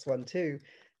Paris one too,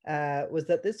 was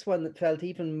that this one felt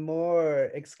even more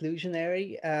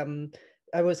exclusionary.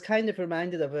 I was kind of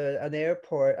reminded of an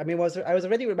airport. I mean, I was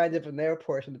already reminded of an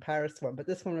airport in the Paris one, but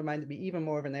this one reminded me even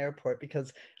more of an airport,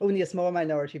 because only a small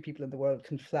minority of people in the world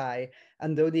can fly,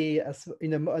 and only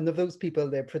and of those people,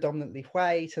 they're predominantly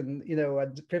white and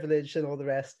and privileged and all the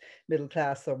rest, middle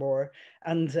class or more.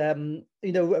 And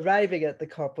arriving at the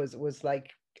COP was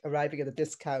like arriving at a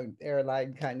discount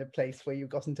airline kind of place where you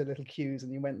got into little queues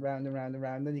and you went round and round and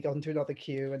round, then you got into another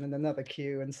queue and then another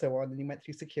queue and so on, and you went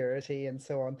through security and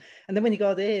so on. And then when you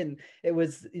got in, it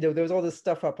was, there was all this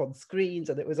stuff up on screens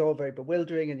and it was all very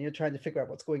bewildering, and you're trying to figure out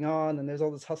what's going on, and there's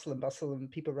all this hustle and bustle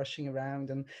and people rushing around,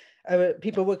 and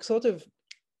people were sort of,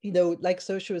 like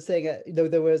Saoirse was saying,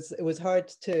 it was hard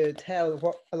to tell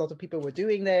what a lot of people were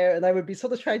doing there, and I would be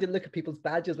sort of trying to look at people's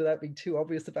badges without being too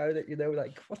obvious about it.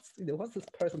 Like what's this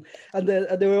person, and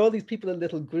there were all these people in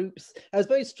little groups. I was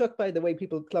very struck by the way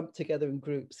people clumped together in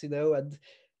groups, and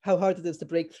how hard it is to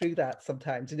break through that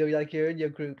sometimes. Like you're in your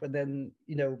group, and then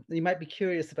you might be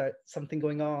curious about something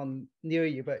going on near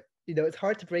you, but it's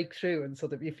hard to break through, and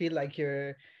sort of you feel like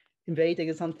you're invading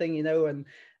or something, and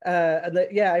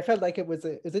I felt like it was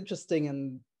interesting,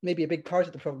 and maybe a big part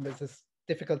of the problem is this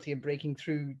difficulty in breaking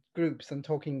through groups and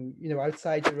talking,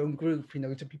 outside your own group,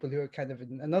 to people who are kind of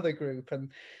in another group.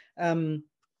 And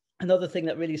another thing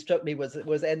that really struck me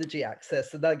was energy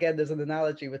access, and again, there's an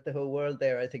analogy with the whole world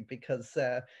there, I think, because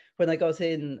when I got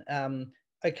in,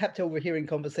 I kept overhearing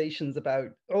conversations about,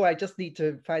 I just need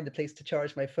to find a place to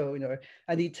charge my phone, or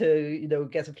I need to,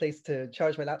 get a place to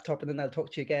charge my laptop, and then I'll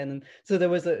talk to you again. And so there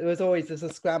was always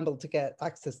a scramble to get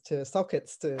access to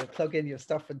sockets to plug in your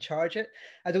stuff and charge it.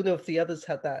 I don't know if the others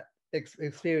had that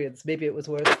experience. Maybe it was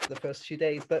worse for the first few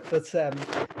days, but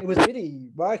it was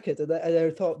really marked. And I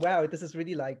thought, wow, this is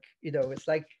really like, it's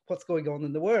like what's going on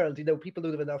in the world. People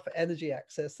don't have enough energy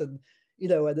access, and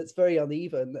and it's very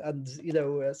uneven,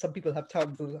 and some people have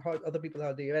tons and other people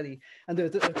hardly have any, and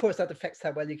of course that affects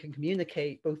how well you can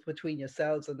communicate, both between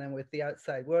yourselves and then with the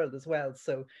outside world as well.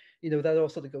 So that all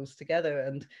sort of goes together.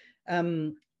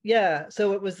 And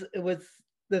so it was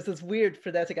there's this weird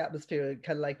frenetic atmosphere,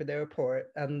 kind of like an airport.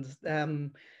 And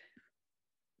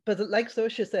but like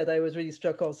Saoirse said, I was really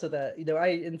struck also that,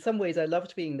 in some ways I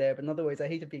loved being there, but in other ways I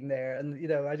hated being there. And,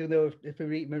 I don't know if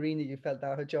Marina, you felt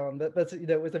that, or John, but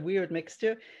it was a weird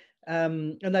mixture.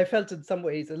 And I felt in some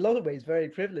ways, a lot of ways, very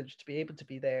privileged to be able to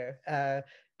be there.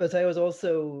 But I was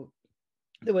also,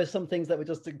 there were some things that were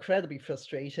just incredibly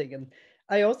frustrating. And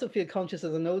I also feel conscious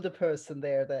as an older person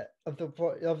there that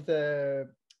of the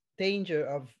danger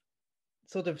of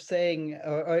sort of saying,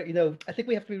 or I think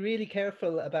we have to be really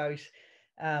careful about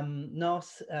not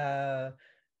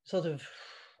sort of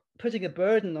putting a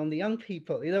burden on the young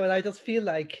people, and I just feel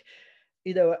like,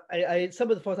 I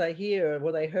some of what I hear,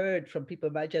 what I heard from people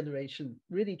of my generation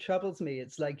really troubles me.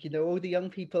 It's like, oh, the young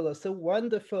people are so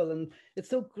wonderful and it's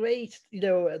so great,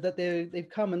 that they've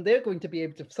come and they're going to be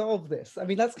able to solve this. I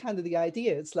mean, that's kind of the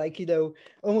idea. It's like,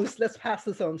 almost let's pass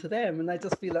this on to them. And I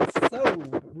just feel that's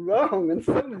so wrong on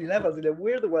so many levels.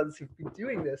 We're the ones who've been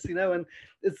doing this, and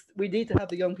we need to have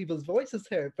the young people's voices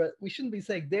heard, but we shouldn't be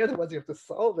saying they're the ones who have to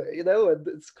solve it, and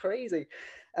it's crazy.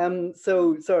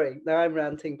 So sorry, now I'm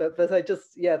ranting, but I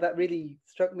just, that really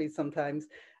struck me sometimes.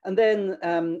 And then,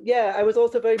 I was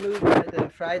also very moved by the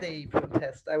Friday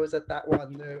protest. I was at that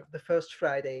one, the first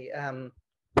Friday,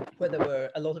 where there were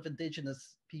a lot of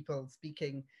Indigenous people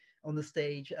speaking on the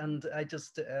stage. And I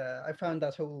just, I found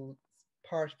that whole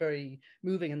part very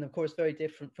moving, and of course, very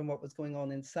different from what was going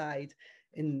on inside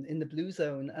in the Blue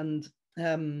Zone. And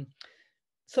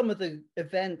some of the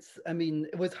events, I mean,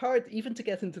 it was hard even to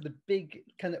get into the big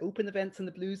kind of open events in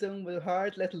the Blue Zone were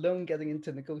hard, let alone getting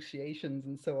into negotiations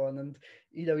and so on. And,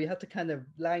 you had to kind of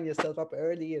line yourself up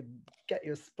early and get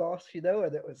your spot, and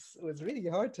it was really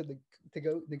hard to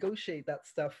go negotiate that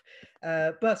stuff.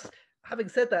 But having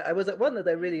said that, I was at one that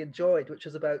I really enjoyed, which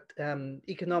was about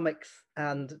economics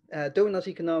and donut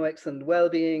economics and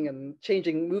well-being and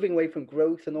moving away from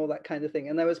growth and all that kind of thing.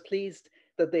 And I was pleased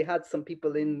that they had some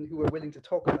people in who were willing to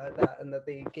talk about that and that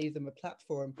they gave them a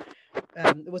platform.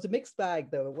 It was a mixed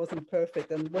bag, though. It wasn't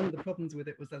perfect. And one of the problems with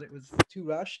it was that it was too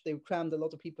rushed. They crammed a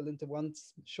lot of people into one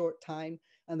short time,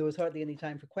 and there was hardly any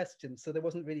time for questions. So there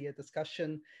wasn't really a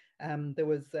discussion. There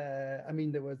was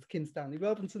Kim Stanley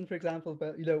Robinson, for example,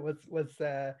 but,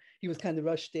 he was kind of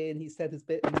rushed in. He said his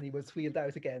bit and then he was wheeled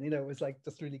out again. It was like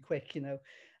just really quick,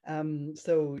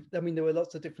 So, I mean, there were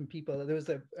lots of different people. There was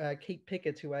a Kate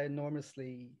Pickett, who I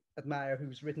enormously admire,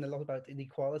 who's written a lot about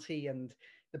inequality and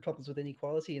the problems with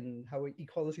inequality and how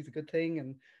equality is a good thing.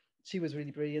 And she was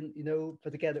really brilliant,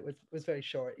 but again, it was very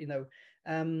short,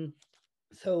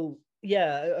 So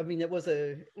yeah, I mean, it was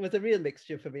a real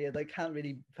mixture for me, and I can't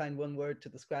really find one word to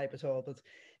describe it all. But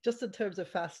just in terms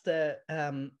of FASTA,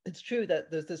 it's true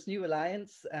that there's this new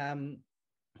alliance,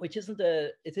 which isn't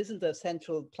a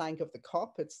central plank of the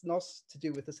COP. It's not to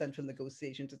do with the central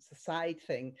negotiations. It's a side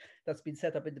thing that's been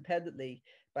set up independently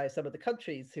by some of the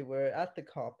countries who were at the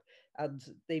COP. And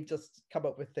they've just come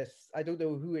up with this. I don't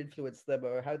know who influenced them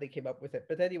or how they came up with it.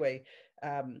 But anyway,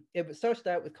 it started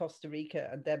out with Costa Rica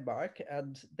and Denmark.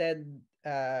 And then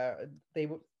they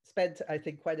spent, I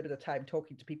think, quite a bit of time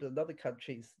talking to people in other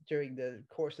countries during the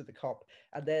course of the COP.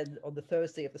 And then on the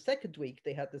Thursday of the second week,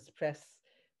 they had this press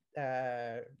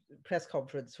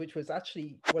conference, which was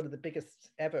actually one of the biggest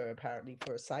ever, apparently,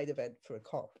 for a side event for a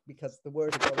COP, because the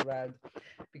word had gone around.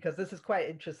 Because this is quite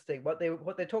interesting. What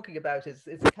they're talking about is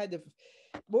kind of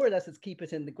more or less it's keep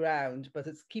it in the ground, but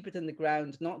it's keep it in the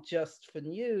ground not just for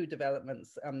new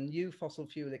developments, new fossil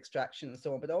fuel extraction and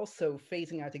so on, but also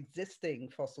phasing out existing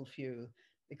fossil fuel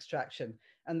extraction.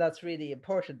 And that's really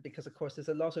important because, of course, there's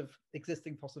a lot of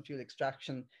existing fossil fuel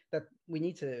extraction that we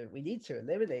need to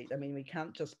eliminate. I mean, we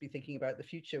can't just be thinking about the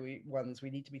future ones.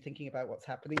 We need to be thinking about what's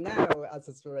happening now, as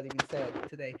has already been said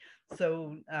today.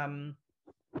 So,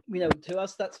 to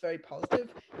us, that's very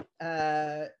positive.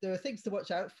 There are things to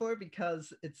watch out for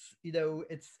because it's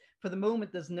for the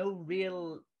moment, there's no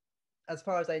real, as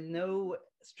far as I know,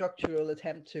 structural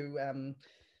attempt to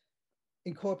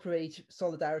incorporate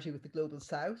solidarity with the global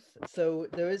south. So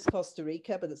there is Costa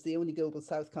Rica, but it's the only global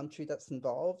south country that's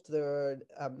involved. There are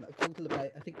a total of, I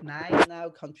think, 9 now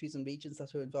countries and regions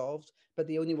that are involved, but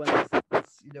the only one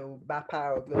that's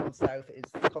MAPA or global south is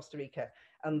Costa Rica.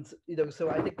 And so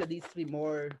I think there needs to be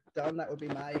more done. That would be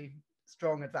my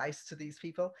strong advice to these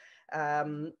people,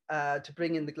 to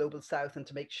bring in the global south and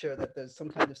to make sure that there's some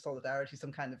kind of solidarity,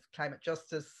 some kind of climate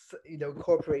justice,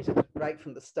 incorporated right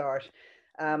from the start.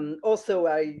 Also,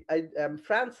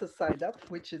 France has signed up,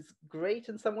 which is great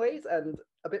in some ways and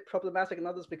a bit problematic in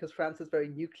others because France is very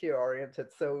nuclear oriented.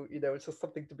 So, it's just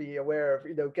something to be aware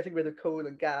of. Getting rid of coal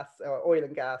and gas, or oil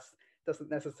and gas, doesn't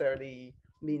necessarily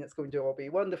mean it's going to all be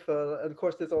wonderful. And of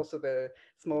course, there's also the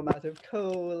small amount of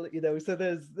coal, so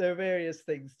there are various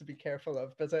things to be careful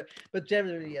of. But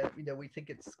generally, we think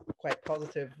it's quite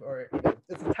positive, or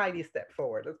it's a tiny step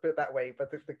forward. Let's put it that way.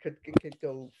 But it could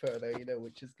go further,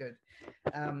 which is good.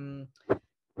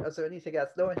 Is there anything else?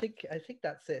 No, I think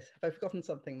that's it. Have I forgotten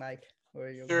something, Mike?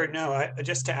 Sure. No.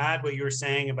 Just to add what you were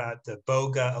saying about the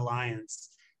BOGA Alliance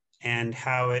and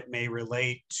how it may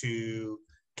relate to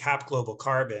Cap Global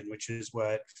Carbon, which is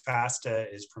what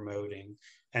FASTA is promoting.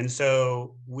 And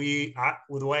so the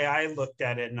way I looked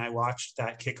at it and I watched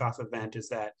that kickoff event is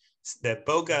that the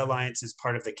BOGA Alliance is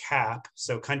part of the CAP,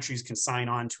 so countries can sign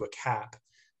on to a CAP.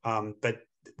 But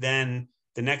then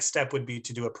the next step would be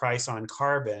to do a price on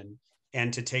carbon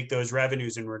and to take those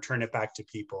revenues and return it back to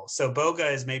people. So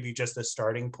BOGA is maybe just a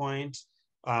starting point.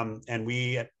 And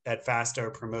we at Feasta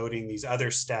are promoting these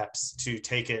other steps to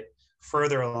take it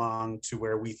further along to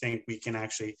where we think we can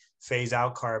actually phase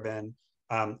out carbon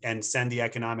and send the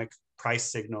economic price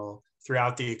signal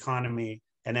throughout the economy,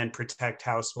 and then protect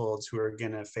households who are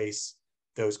going to face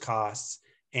those costs.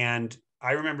 And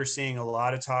I remember seeing a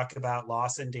lot of talk about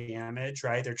loss and damage,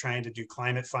 right? They're trying to do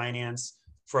climate finance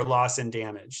for loss and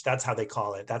damage. That's how they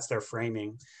call it. That's their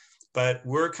framing. But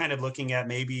we're kind of looking at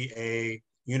maybe a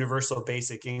universal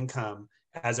basic income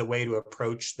as a way to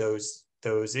approach those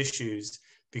issues,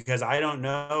 because I don't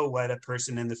know what a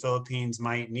person in the Philippines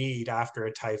might need after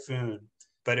a typhoon.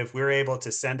 But if we're able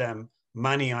to send them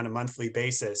money on a monthly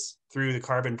basis through the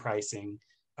carbon pricing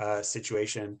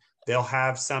situation, they'll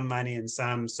have some money and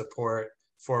some support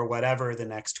for whatever the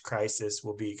next crisis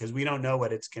will be, because we don't know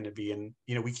what it's going to be. And,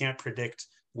 we can't predict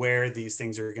where these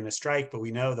things are going to strike, but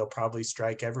we know they'll probably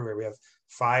strike everywhere. We have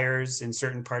fires in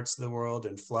certain parts of the world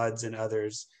and floods in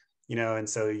others, and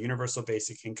so universal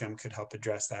basic income could help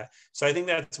address that. So I think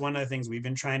that's one of the things we've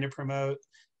been trying to promote.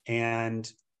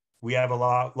 And we have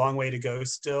a long way to go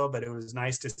still, but it was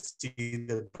nice to see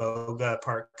the BOGA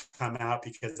part come out,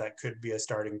 because that could be a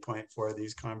starting point for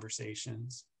these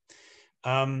conversations.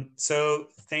 So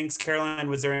thanks, Caroline.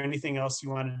 Was there anything else you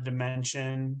wanted to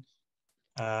mention?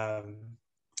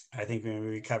 I think maybe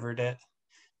we covered it.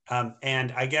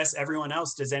 And I guess everyone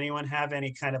else, does anyone have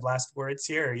any kind of last words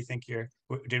here? Or you think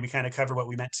did we kind of cover what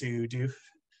we meant to do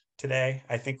today?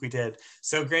 I think we did.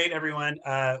 So great, everyone.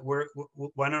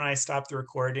 Why don't I stop the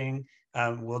recording?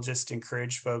 We'll just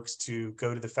encourage folks to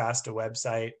go to the Feasta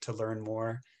website to learn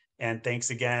more. And thanks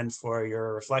again for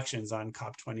your reflections on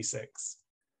COP26.